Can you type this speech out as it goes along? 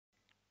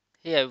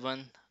Hey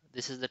everyone,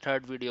 this is the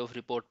third video of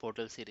Report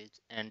Portal series,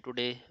 and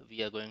today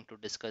we are going to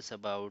discuss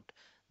about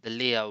the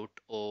layout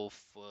of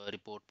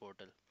Report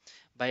Portal.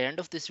 By end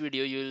of this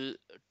video, you'll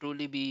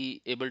truly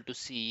be able to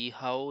see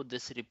how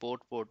this Report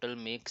Portal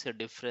makes a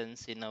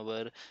difference in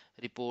our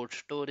report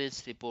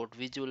storage, report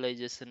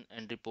visualization,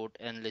 and report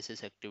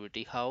analysis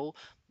activity. How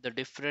the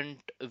different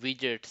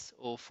widgets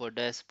of a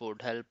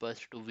dashboard help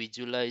us to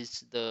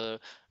visualize the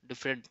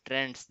different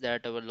trends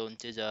that our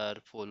launches are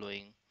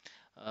following,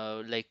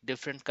 like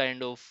different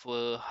kind of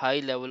high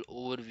level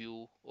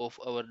overview of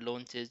our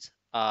launches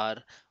are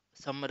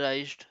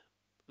summarized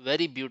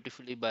very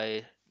beautifully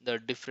by the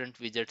different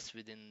widgets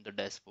within the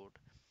dashboard,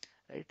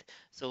 right?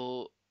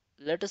 So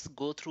let us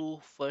go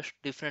through first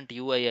different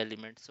UI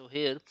elements. So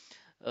here,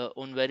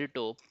 on very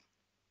top,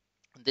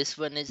 this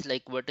one is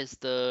like what is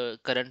the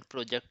current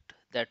project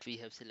that we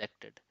have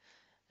selected.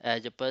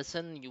 As a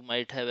person, you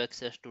might have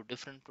access to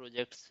different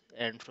projects,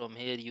 and from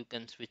here you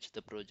can switch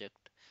the project.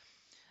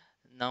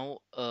 Now,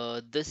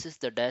 this is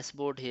the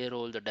dashboard. Here,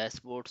 all the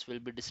dashboards will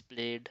be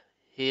displayed.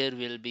 Here,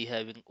 we'll be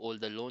having all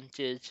the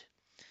launches.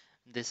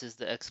 This is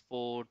the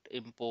export,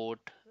 import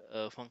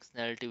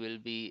functionality will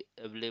be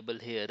available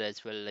here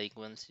as well. Like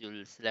once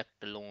you'll select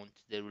the launch,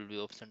 there will be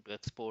option to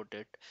export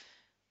it.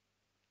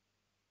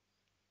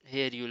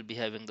 Here, you will be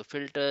having the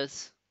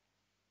filters.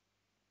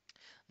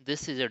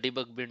 This is a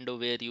debug window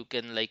where you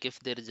can, like, if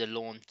there is a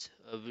launch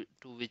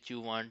to which you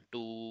want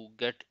to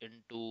get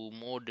into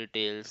more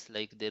details,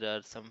 like there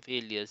are some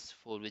failures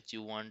for which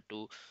you want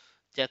to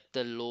check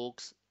the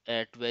logs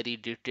at very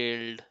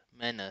detailed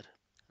manner.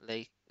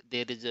 Like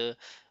there is a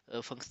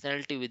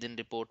functionality within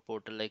report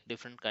portal, like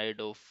different kind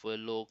of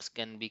logs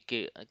can be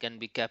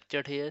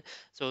captured here.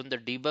 So in the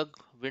debug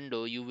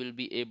window you will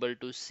be able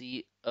to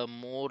see a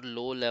more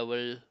low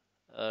level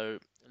uh,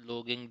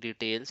 logging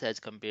details as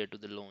compared to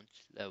the launch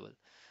level.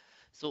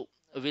 So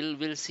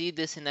we'll see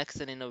this in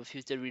action in a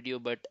future video,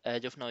 but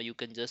as of now you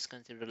can just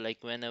consider like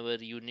whenever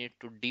you need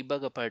to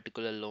debug a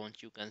particular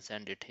launch, you can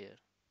send it here.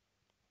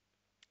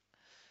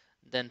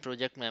 Then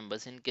project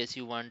members, in case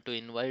you want to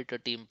invite a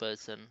team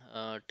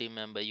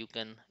member, you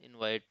can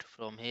invite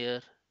from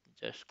here.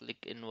 Just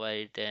click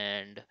invite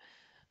and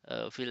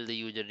fill the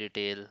user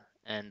detail,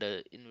 and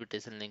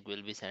invitation link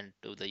will be sent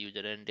to the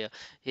user. And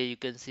here you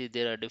can see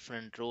there are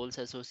different roles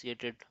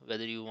associated,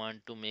 whether you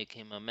want to make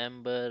him a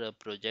member, a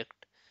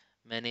project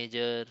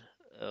manager,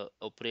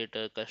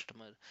 operator,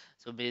 customer.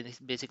 So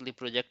basically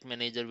project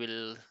manager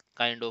will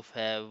kind of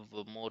have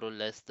more or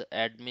less the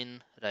admin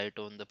right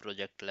on the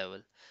project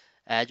level.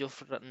 As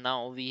of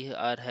now, we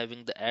are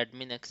having the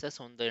admin access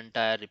on the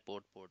entire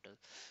report portal.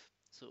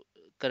 So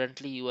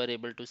currently you are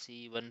able to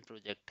see one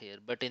project here,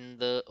 but in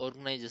the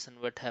organization,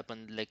 what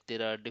happened, like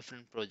there are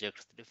different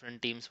projects,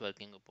 different teams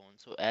working upon.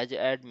 So as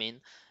admin,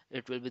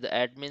 it will be the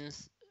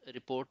admin's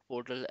report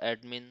portal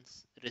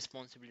admin's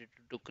responsibility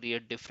to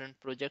create different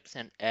projects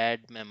and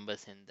add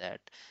members in that.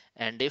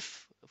 And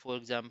if, for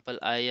example,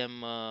 I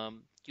am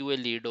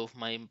QA lead of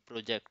my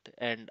project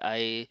and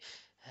I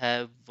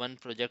have one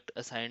project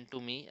assigned to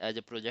me as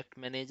a project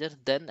manager,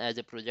 then as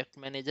a project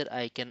manager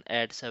I can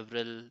add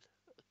several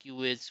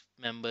QA's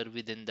member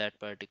within that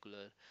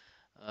particular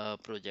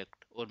project,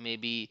 or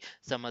maybe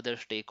some other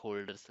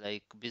stakeholders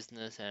like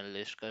business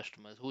analysts,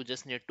 customers who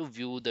just need to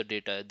view the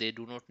data. They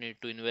do not need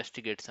to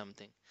investigate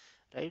something,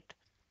 right?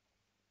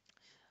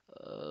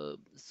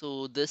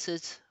 So this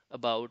is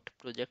about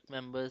project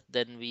members.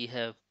 Then we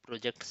have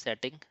project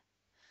setting.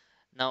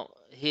 Now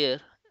here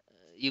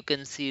you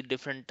can see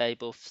different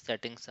type of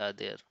settings are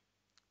there,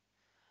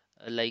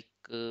 like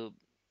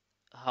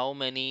how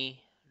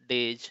many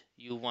days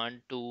you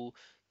want to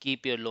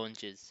keep your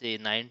launches, say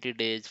 90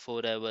 days,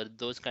 forever.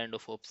 Those kind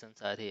of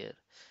options are here,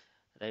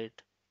 right?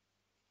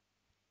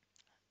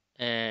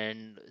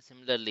 And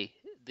similarly,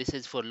 this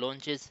is for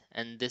launches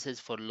and this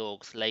is for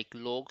logs, like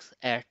logs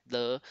at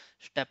the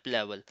step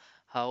level,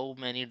 how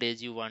many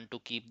days you want to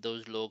keep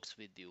those logs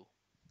with you,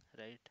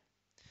 right?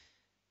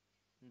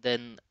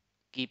 Then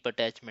keep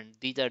attachment,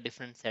 these are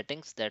different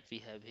settings that we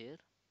have here.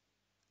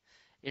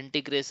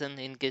 Integration,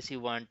 in case you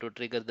want to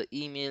trigger the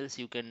emails,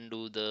 you can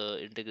do the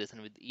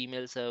integration with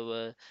email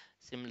server.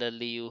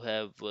 Similarly, you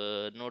have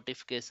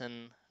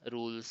notification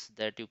rules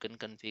that you can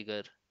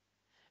configure.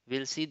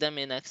 We'll see them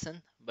in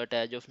action, but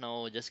as of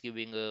now just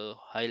giving a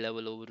high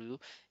level overview.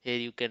 Here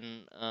you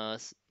can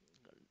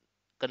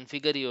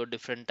configure your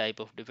different type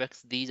of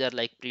defects. These are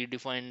like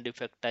predefined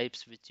defect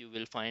types which you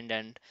will find,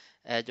 and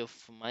as of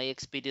my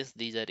experience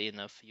these are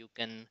enough. You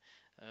can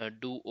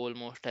do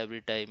almost every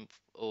type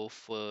of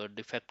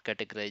defect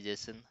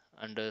categorization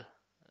under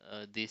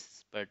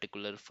this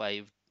particular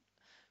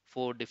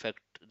four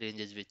defect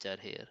ranges which are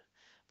here.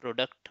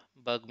 Product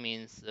bug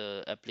means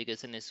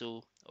application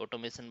issue,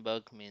 automation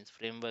bug means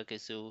framework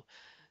issue,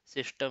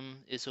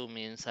 system issue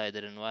means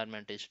either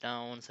environment is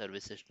down,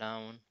 service is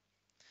down.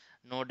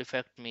 No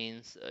defect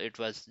means it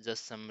was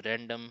just some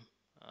random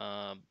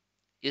uh,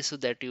 issue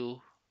that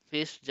you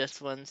faced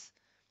just once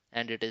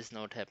and it is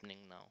not happening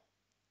now.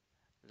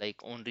 Like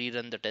on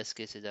rerun, the test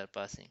cases are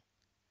passing.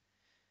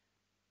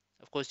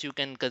 Of course, you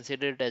can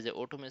consider it as an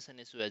automation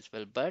issue as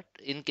well, but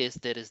in case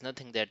there is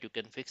nothing that you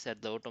can fix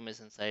at the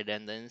automation side,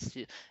 and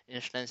the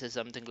instance is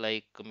something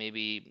like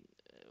maybe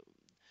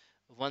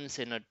once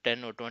in a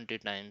 10 or 20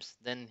 times,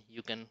 then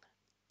you can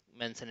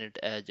mention it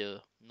as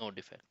a no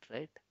defect,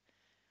 right?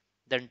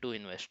 Then to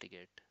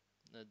investigate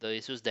the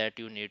issues that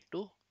you need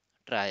to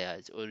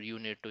triage or you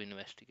need to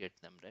investigate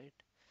them, right?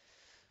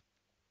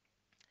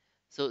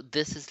 So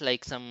this is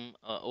like some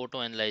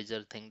auto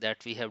analyzer thing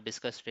that we have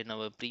discussed in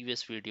our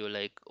previous video,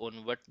 like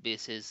on what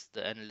basis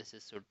the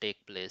analysis should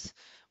take place.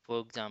 For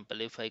example,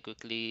 if I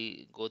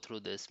quickly go through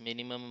this,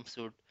 minimum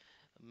should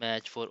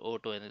match for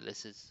auto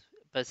analysis.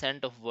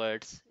 Percent of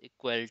words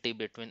equality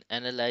between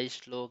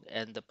analyzed log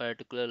and the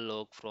particular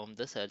log from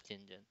the search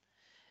engine.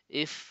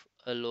 If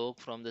a log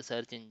from the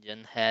search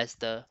engine has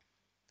the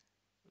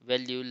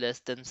value less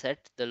than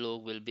set, the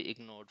log will be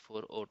ignored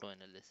for auto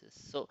analysis.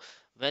 So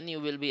when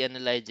you will be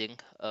analyzing,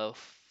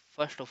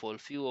 first of all,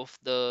 few of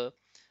the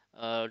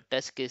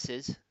test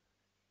cases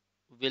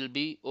will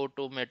be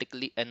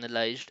automatically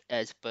analyzed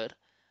as per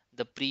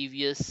the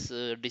previous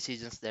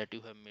decisions that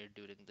you have made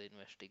during the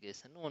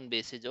investigation on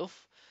basis of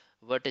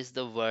what is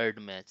the word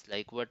match,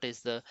 like what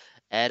is the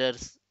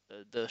errors,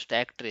 the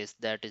stack trace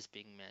that is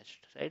being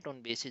matched, right?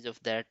 On basis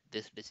of that,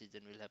 this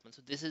decision will happen.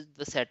 So this is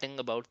the setting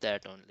about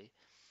that only.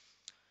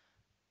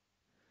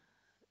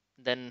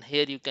 Then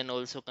here you can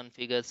also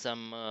configure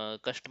some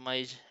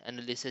customized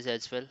analysis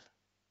as well,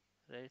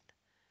 right?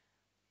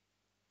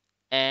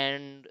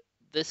 And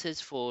this is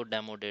for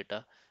demo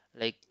data.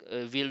 Like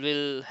we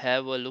will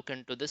have a look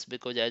into this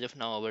because as of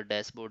now our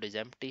dashboard is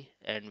empty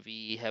and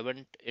we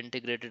haven't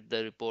integrated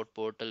the report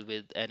portal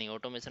with any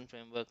automation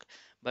framework.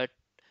 But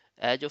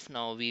as of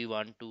now we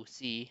want to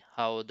see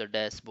how the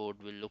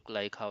dashboard will look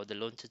like, how the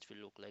launches will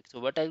look like. So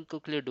what I'll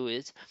quickly do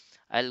is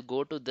I'll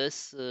go to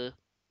this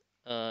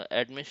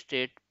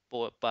administrate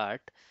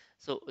part.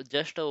 So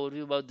just a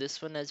overview about this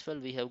one as well.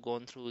 We have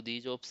gone through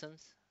these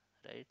options,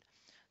 right?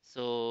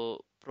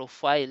 So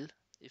profile,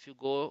 if you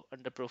go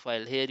under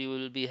profile here, you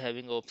will be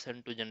having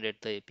option to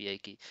generate the API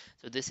key.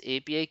 So this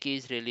API key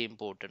is really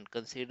important.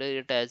 Consider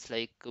it as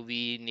like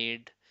we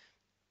need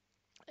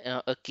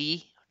a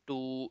key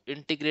to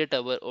integrate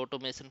our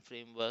automation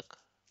framework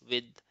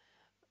with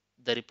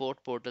the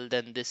report portal,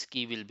 then this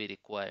key will be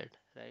required,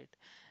 right?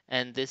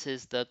 And this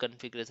is the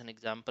configuration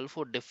example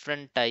for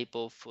different type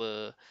of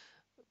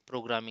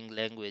programming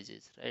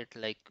languages, right?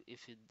 Like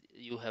if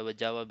you have a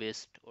Java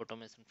based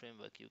automation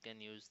framework, you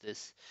can use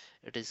this.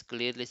 It is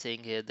clearly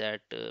saying here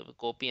that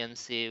copy and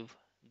save,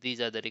 these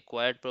are the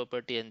required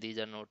property and these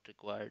are not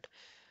required.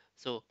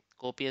 So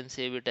copy and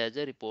save it as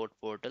a report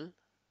portal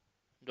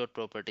dot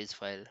properties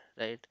file,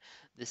 right?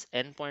 This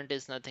endpoint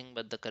is nothing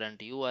but the current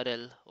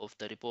URL of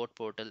the report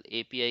portal.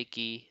 API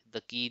key,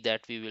 the key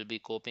that we will be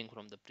copying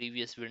from the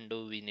previous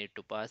window, we need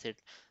to pass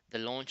it. The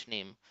launch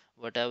name,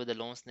 whatever the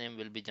launch name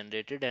will be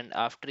generated, and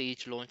after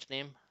each launch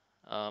name,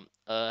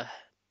 a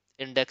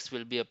index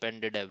will be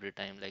appended every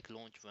time, like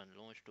launch 1,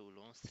 launch 2,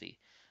 launch 3,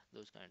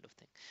 those kind of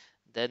thing.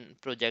 Then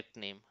project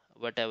name,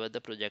 whatever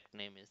the project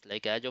name is,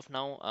 like as of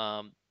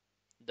now,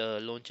 the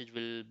launches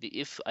will be,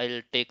 if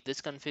I'll take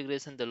this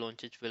configuration, the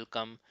launches will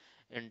come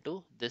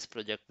into this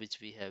project which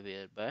we have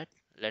here. But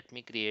let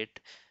me create,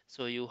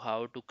 show you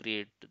how to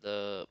create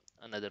the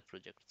another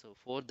project. So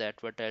for that,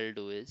 what I'll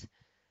do is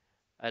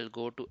I'll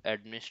go to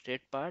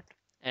administrate part,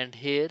 and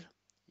here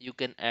you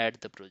can add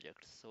the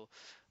project. So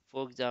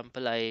for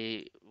example,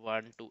 I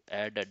want to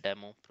add a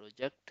demo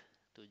project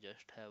to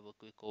just have a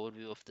quick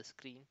overview of the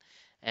screen.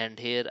 And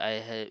here I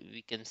have,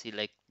 we can see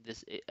like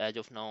this, as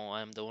of now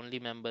I am the only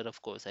member.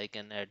 Of course I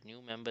can add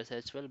new members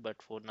as well,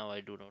 but for now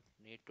I do not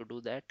need to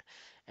do that.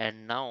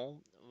 And now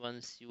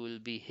once you will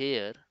be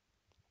here,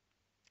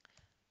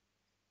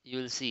 you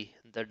will see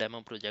the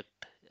demo project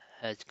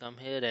has come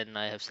here and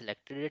I have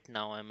selected it.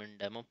 Now I'm in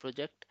demo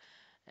project.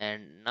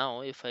 And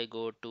now if I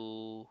go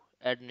to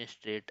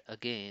administrate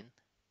again,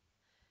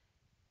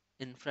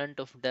 in front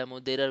of demo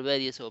there are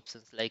various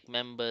options like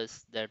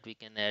members that we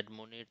can add,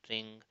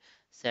 monitoring,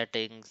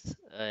 settings,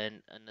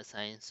 and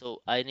unassign.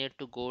 So I need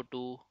to go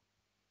to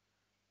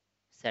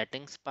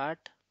settings part,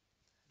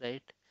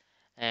 right?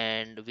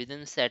 And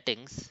within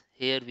settings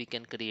here we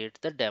can create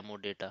the demo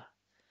data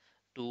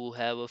to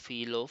have a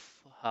feel of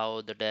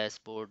how the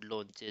dashboard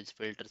launches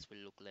filters will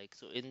look like.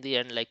 So in the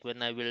end, like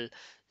when I will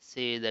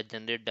say that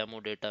generate demo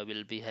data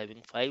will be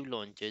having 5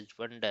 launches,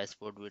 one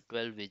dashboard with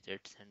 12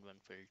 widgets and one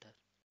filter.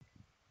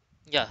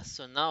 Yeah,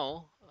 so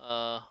now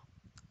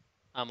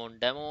I'm on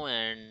demo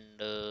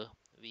and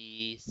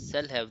we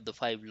shall have the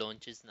 5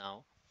 launches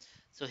now.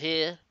 So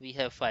here we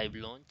have 5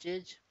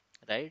 launches,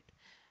 right?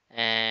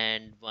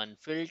 And one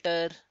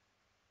filter.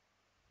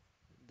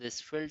 This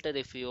filter,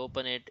 if we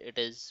open it, it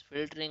is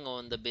filtering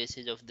on the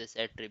basis of this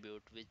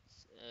attribute, which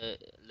uh,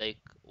 like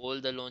all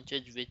the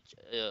launches which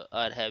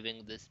are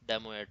having this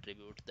demo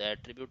attribute. The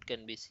attribute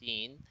can be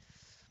seen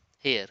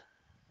here,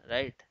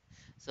 right?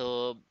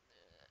 So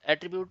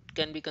attribute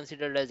can be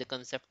considered as a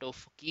concept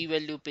of key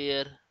value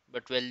pair,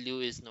 but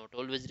value is not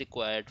always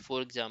required.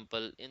 For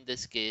example, in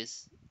this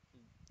case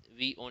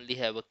we only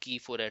have a key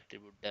for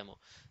attribute demo.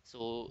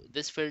 So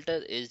this filter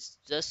is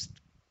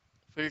just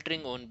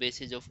filtering on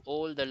basis of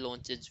all the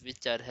launches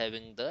which are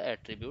having the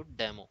attribute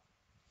demo.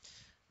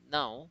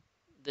 Now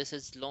this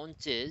is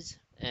launches,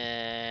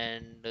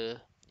 and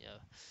yeah,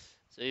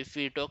 so if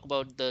we talk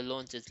about the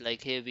launches,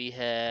 like here we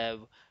have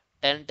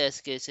 10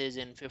 test cases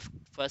in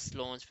first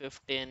launch,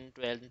 15,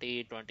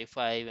 20,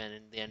 25, and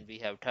in the end we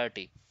have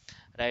 30,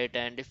 right?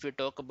 And if we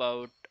talk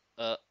about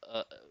uh,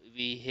 uh,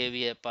 we here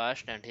we have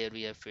passed and here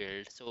we have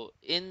failed. So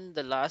in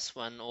the last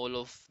one all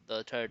of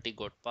the 30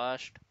 got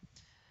passed.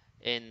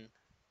 In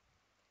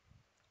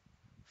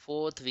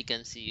fourth we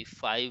can see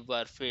 5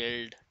 are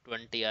failed,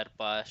 20 are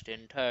passed.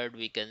 In third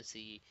we can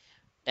see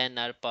 10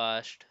 are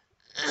passed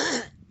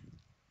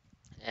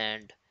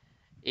and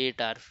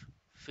 8 are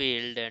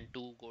failed and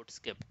 2 got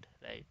skipped,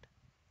 right?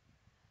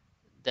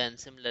 Then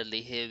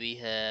similarly here we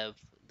have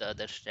the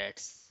other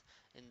stats.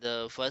 In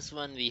the first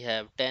one we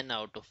have 10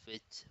 out of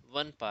which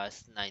 1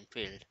 passed, 9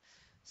 failed.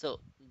 So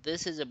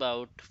this is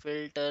about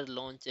filter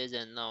launches.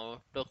 And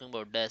now talking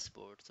about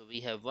dashboard. So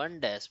we have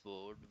one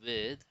dashboard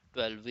with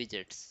 12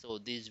 widgets. So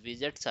these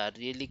widgets are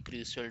really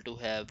crucial to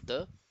have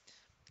the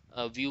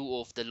view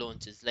of the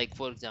launches. Like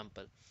for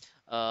example,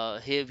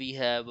 here we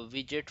have a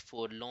widget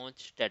for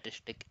launch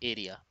statistic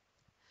area.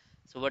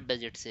 So what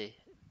does it say?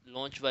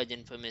 Launch wise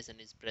information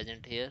is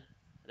present here,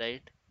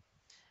 right?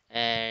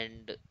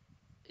 And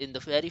in the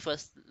very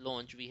first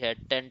launch we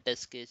had 10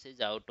 test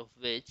cases, out of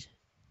which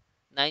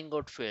 9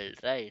 got failed,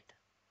 right?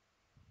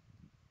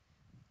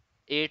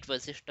 8 were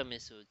system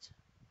issues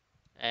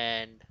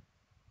and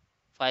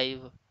 5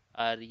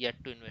 are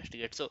yet to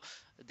investigate. So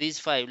these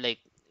 5, like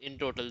in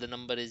total the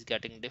number is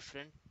getting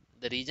different.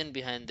 The reason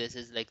behind this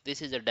is like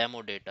this is a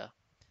demo data.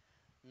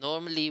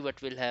 Normally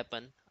what will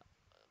happen,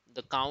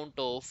 the count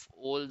of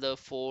all the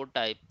 4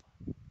 type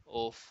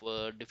of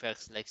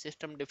defects, like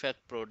system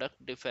defect,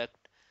 product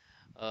defect,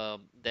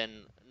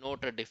 then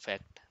noter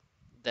defect,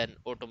 then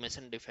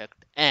automation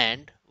defect,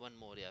 and one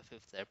more, yeah,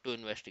 fifth step to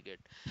investigate.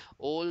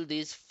 All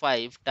these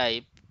 5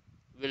 type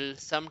will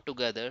sum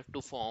together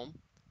to form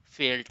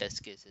failed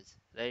test cases,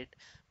 right?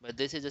 But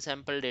this is a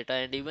sample data.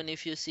 And even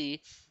if you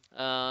see,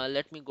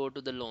 let me go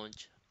to the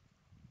launch.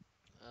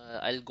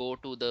 I'll go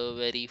to the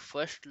very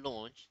first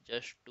launch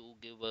just to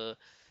give a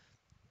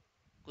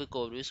quick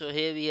overview. So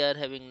here we are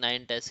having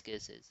 9 test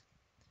cases,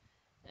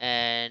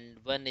 and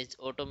one is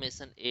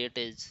automation, 8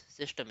 is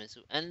system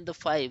issue, and the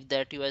 5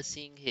 that you are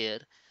seeing here,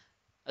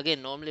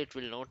 again normally it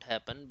will not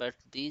happen, but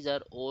these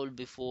are all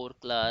before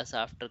class,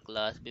 after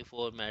class,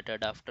 before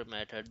method, after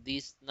method.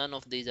 These, none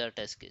of these are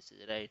test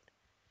cases, right?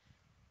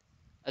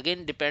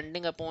 Again,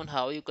 depending upon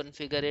how you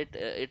configure it,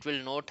 it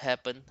will not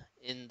happen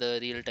in the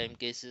real time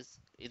cases.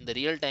 In the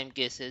real time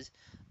cases,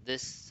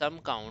 this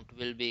sum count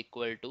will be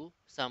equal to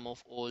sum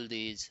of all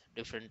these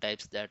different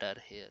types that are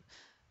here.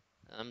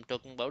 I'm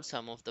talking about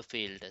some of the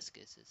failed test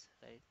cases,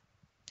 right?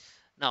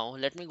 Now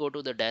let me go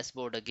to the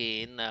dashboard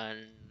again and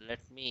let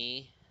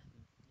me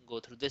go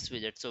through this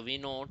widget. So we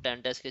know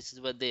 10 test cases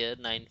were there,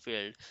 9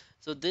 failed.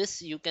 So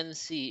this, you can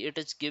see it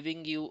is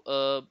giving you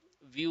a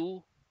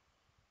view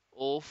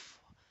of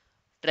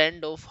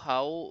trend of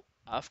how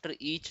after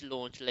each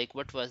launch, like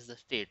what was the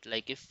state.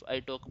 Like if I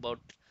talk about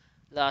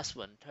last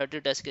one,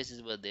 30 test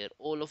cases were there,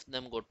 all of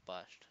them got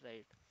passed,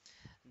 right?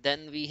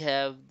 Then we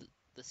have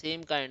the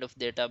same kind of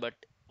data but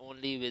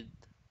only with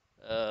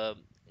uh,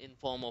 in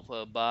form of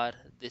a bar.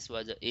 This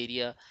was an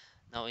area.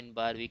 Now in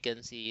bar we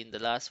can see in the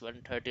last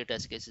one 30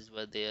 test cases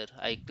were there.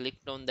 I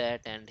clicked on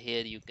that and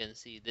here you can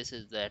see this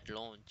is that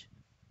launch,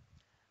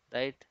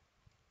 right?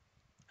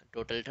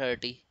 Total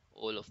 30,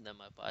 all of them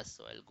are passed.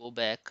 So I'll go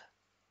back.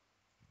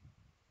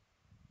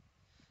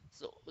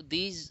 So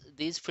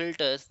these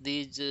filters,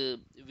 these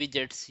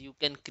widgets you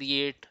can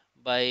create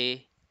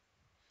by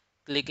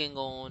clicking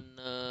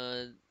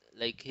on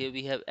like here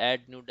we have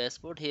add new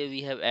dashboard, here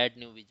we have add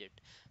new widget.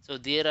 So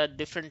there are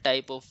different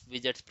type of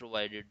widgets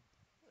provided.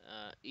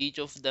 Each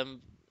of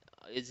them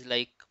is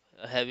like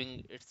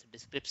having its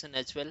description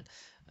as well,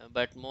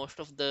 but most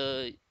of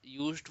the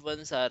used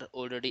ones are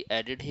already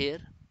added here,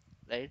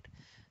 right?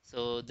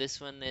 So this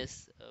one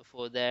is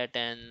for that.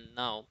 And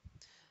now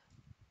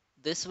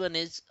this one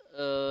is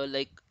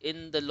like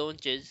in the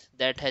launches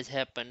that has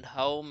happened,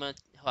 how much,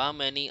 how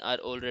many are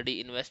already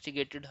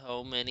investigated,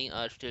 how many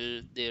are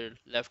still there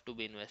left to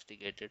be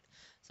investigated.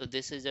 So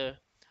this is a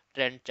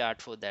trend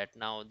chart for that.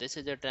 Now this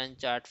is a trend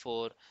chart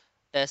for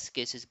test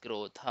cases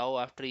growth, how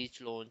after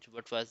each launch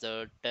what was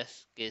the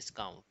test case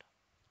count.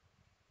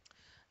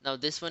 Now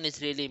this one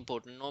is really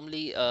important.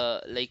 Normally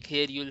like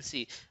here you'll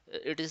see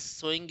it is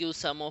showing you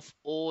some of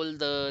all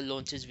the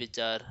launches which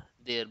are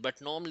there, but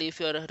normally if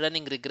you are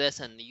running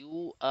regression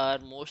you are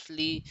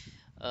mostly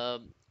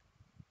um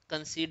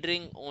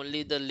considering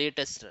only the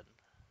latest run,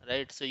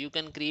 right? So you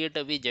can create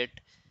a widget,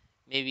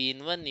 maybe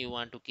in one you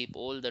want to keep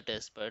all the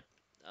tests, but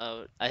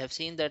I have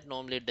seen that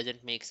normally it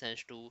doesn't make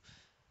sense to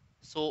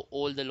show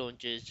all the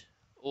launches,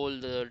 all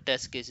the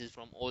test cases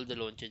from all the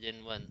launches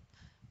in one.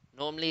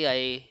 Normally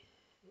I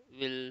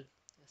will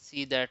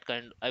see that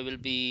kind, I will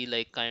be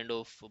like kind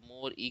of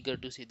more eager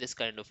to see this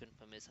kind of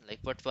information, like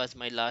what was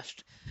my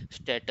last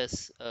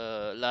status,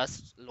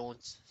 last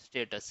launch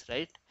status,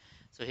 right?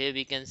 So here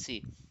we can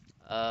see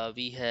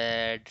we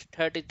had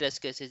 30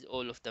 test cases,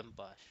 all of them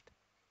passed,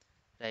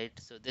 right?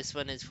 So this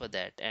one is for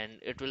that, and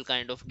it will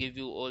kind of give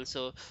you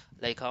also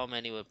like how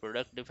many were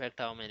product defect,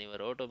 how many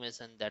were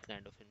automation, that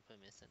kind of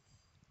information.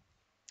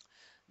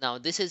 Now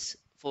this is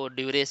for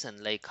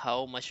duration, like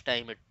how much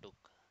time it took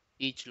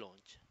each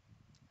launch,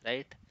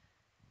 right?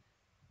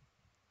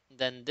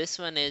 Then this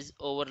one is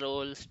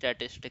overall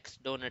statistics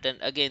donut, and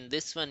again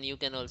this one you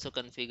can also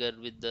configure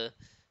with the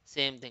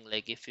same thing,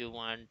 like if you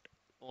want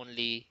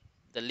only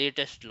the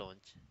latest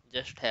launch,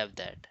 just have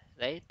that,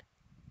 right?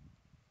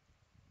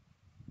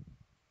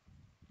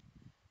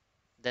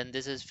 Then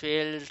this is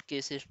failed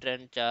cases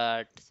trend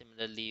chart.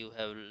 Similarly, you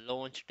have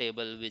launch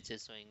table, which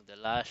is showing the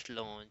last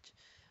launch,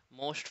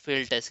 most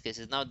failed test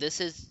cases. Now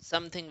this is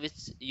something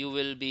which you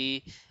will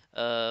be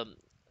um,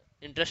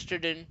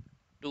 interested in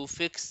to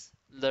fix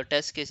the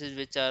test cases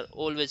which are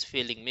always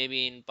failing,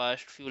 maybe in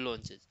past few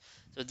launches.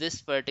 So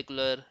this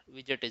particular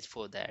widget is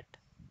for that.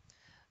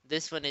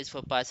 This one is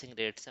for passing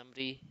rate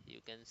summary.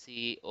 You can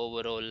see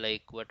overall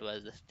like what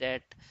was the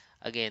stat.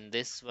 Again,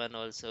 this one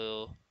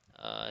also,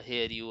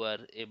 here you are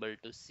able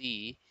to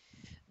see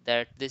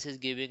that this is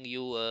giving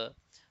you a,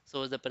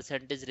 so the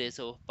percentage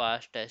ratio of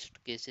past test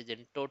cases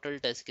in total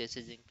test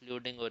cases,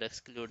 including or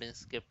excluding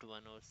skipped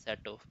one or set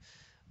of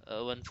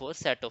one for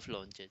set of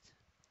launches,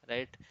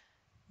 right?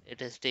 It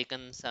has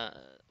taken some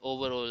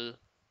overall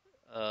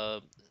uh,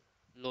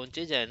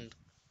 launches and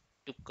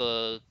took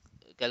a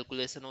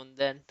calculation on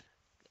that,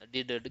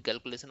 did a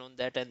calculation on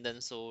that, and then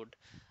showed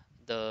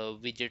the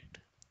widget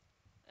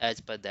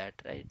as per that,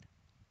 right?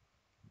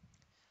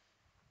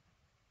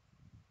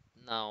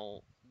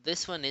 Now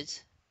this one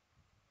is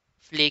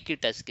flaky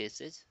test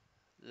cases.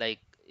 Like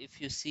if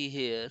you see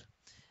here,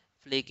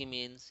 flaky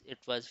means it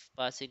was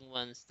passing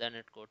once, then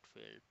it got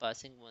failed,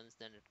 passing once,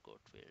 then it got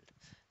failed.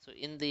 So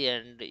in the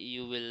end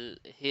you will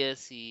here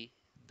see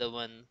the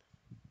one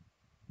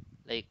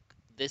like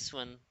this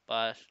one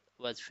passed,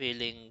 was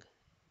failing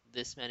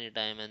this many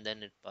time, and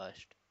then it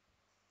passed.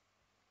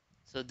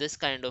 So this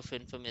kind of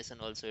information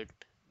also it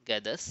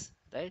gathers,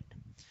 right?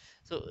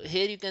 So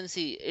here you can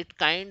see it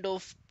kind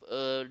of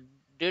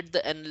did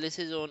the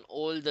analysis on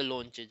all the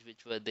launches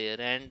which were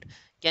there, and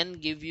can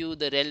give you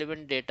the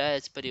relevant data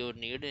as per your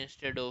need.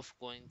 Instead of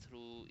going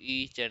through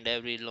each and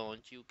every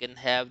launch, you can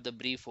have the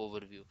brief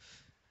overview.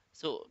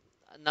 So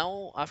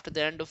now after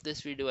the end of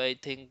this video, I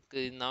think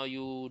now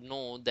you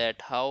know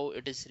that how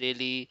it is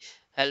really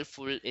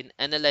helpful in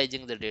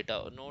analyzing the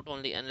data. Not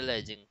only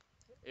analyzing,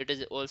 it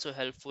is also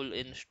helpful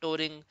in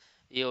storing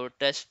your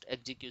test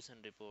execution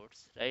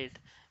reports, right?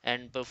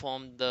 And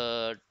perform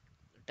the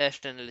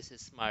test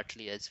analysis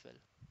smartly as well.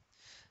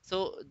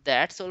 So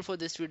that's all for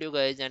this video,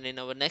 guys, and in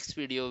our next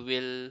video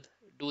we'll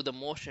do the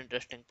most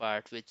interesting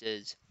part, which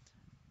is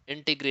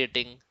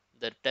integrating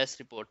the test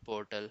report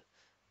portal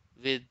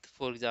with,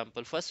 for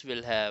example, first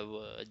we'll have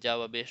a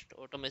Java based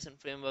automation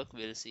framework.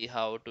 We'll see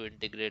how to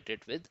integrate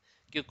it with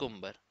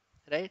Cucumber,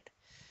 right?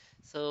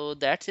 So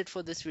that's it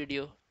for this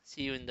video.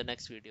 See you in the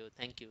next video.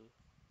 Thank you.